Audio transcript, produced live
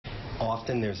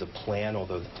Often there's a plan,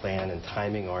 although the plan and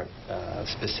timing aren't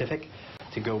specific,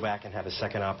 to go back and have a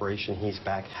second operation. He's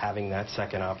back having that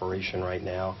second operation right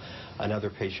now. Another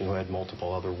patient who had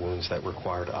multiple other wounds that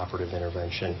required operative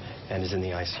intervention and is in the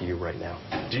ICU right now.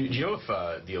 Do you know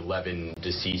if the 11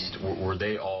 deceased, were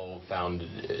they all found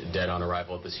dead on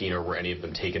arrival at the scene, or were any of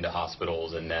them taken to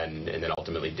hospitals and then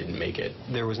ultimately didn't make it?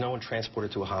 There was no one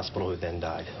transported to a hospital who then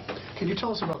died. Can you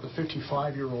tell us about the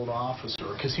 55-year-old officer?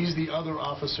 Because he's the other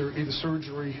officer in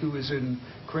surgery who is in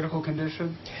critical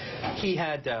condition. He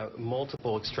had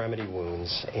multiple extremity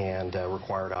wounds and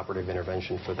required operative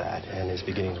intervention for that, and is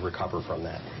beginning to recover from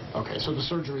that. Okay, so the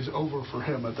surgery is over for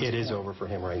him at this point? It is over for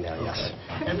him right now, yes.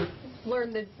 And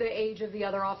learn the age of the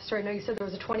other officer? I know you said there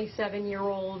was a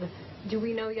 27-year-old. Do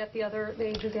we know yet the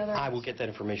age of the other officer? I will get that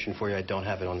information for you. I don't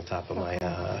have it on the top of my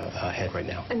head right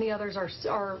now. And the others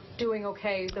are doing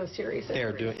okay, those serious injuries?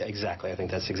 They're doing, exactly. I think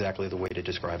that's exactly the way to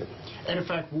describe it. And in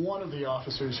fact, one of the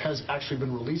officers has actually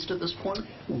been released at this point?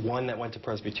 One that went to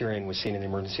Presbyterian was seen in the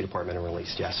emergency department and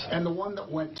released, yes. And the one that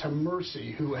went to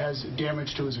Mercy, who has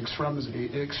damage to his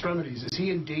extremities, is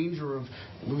he in danger of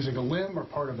losing a limb or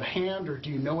part of a hand, or do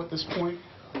you know at this point?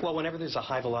 Well, whenever there's a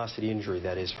high-velocity injury,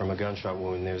 that is from a gunshot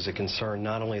wound, there's a concern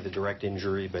not only the direct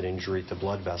injury, but injury to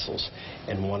blood vessels.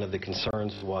 And one of the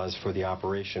concerns was for the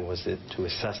operation was to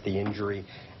assess the injury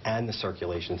and the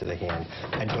circulation to the hand.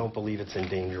 I don't believe it's in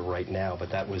danger right now, but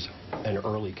that was an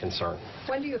early concern.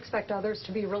 When do you expect others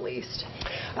to be released?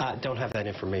 Don't have that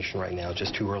information right now,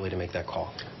 just too early to make that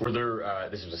call. Were there,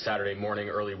 this was a Saturday morning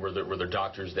early, were there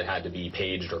doctors that had to be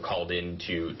paged or called in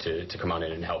to come on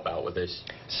in and help out with this?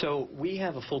 So we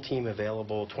have a full team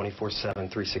available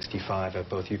 24/7, 365 at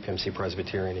both UPMC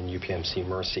Presbyterian and UPMC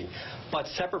Mercy. But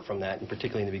separate from that, and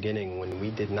particularly in the beginning, when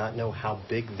we did not know how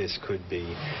big this could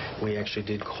be, we actually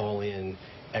did call in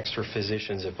extra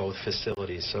physicians at both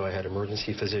facilities. So I had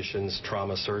emergency physicians,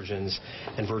 trauma surgeons,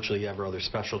 and virtually every other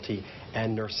specialty,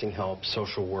 and nursing help,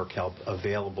 social work help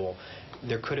available.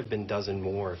 There could have been a dozen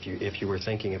more if you were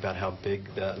thinking about how big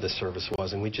the service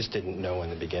was, and we just didn't know in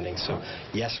the beginning. So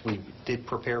yes, we did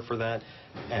prepare for that,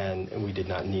 and we did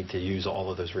not need to use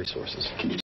all of those resources.